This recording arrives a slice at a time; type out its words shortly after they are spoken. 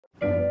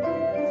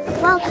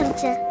Welcome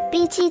to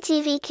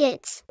BTTV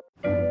Kids.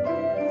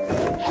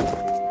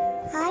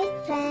 Hi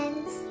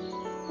friends,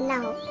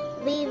 now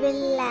we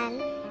will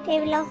learn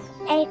table of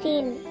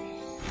 18.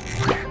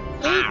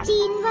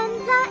 18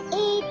 ones are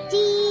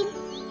 18,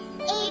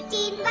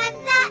 18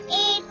 ones are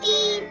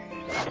 18,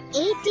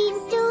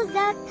 18 twos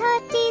are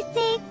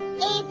 36,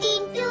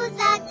 18 twos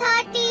are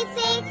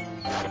 36,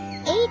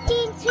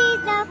 18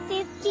 threes are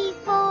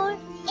 54,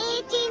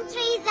 18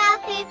 threes are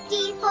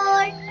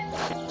 54,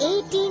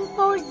 18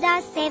 fours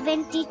are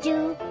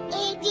 72,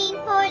 18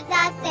 fours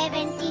are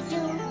 72,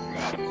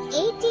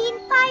 18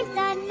 fives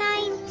are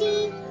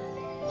 90,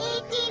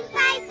 18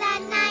 fives are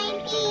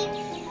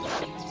 90,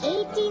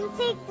 18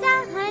 sixes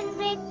are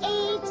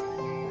 108,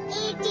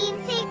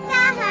 18 sixes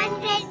are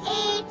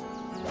 108,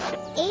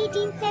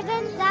 18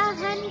 sevens are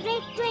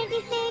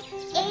 126,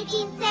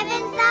 18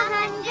 sevens are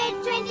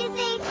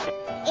 126,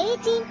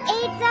 18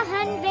 eights are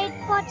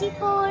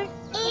 144,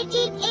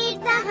 18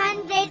 eights are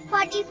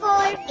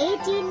 144,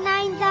 18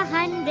 nines are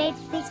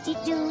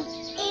 162,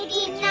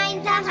 18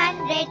 nines are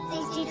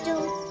 162,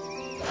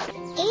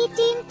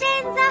 18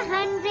 tens are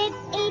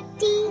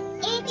 180,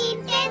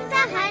 18 tens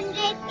are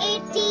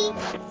 180,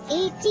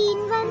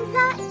 18 ones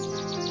are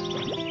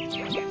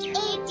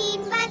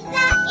 18 ones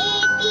are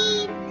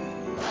 18,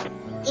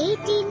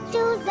 18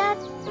 twos are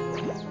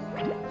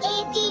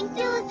 18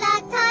 twos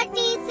are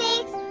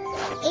 36,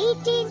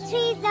 18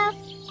 threes are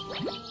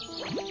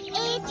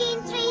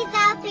 18 threes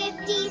are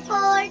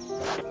 54,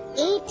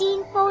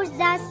 18 fours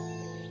are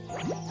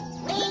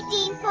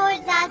 18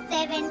 fours are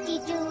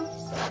 72,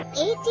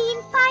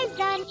 18 fives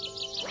are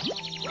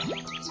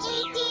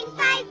 18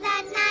 fives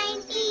are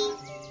 90,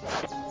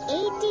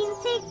 18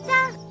 sixes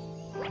are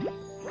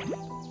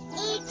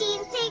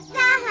 18 sixes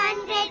are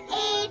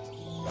 108,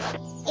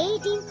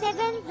 18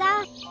 sevens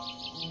are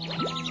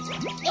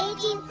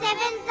 18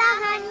 sevens are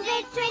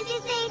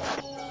 126,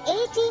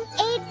 18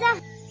 eights are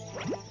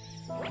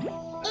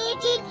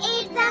 18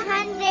 eights are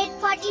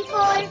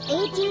 144,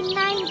 18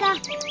 nines are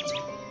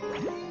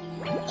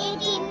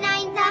 18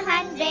 nines are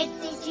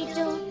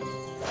 162,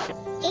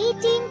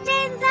 18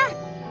 tens are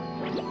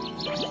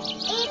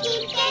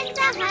 18 tens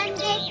are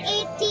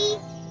 180.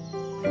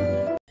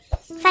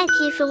 Thank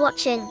you for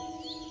watching.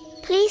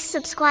 Please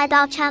subscribe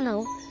our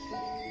channel.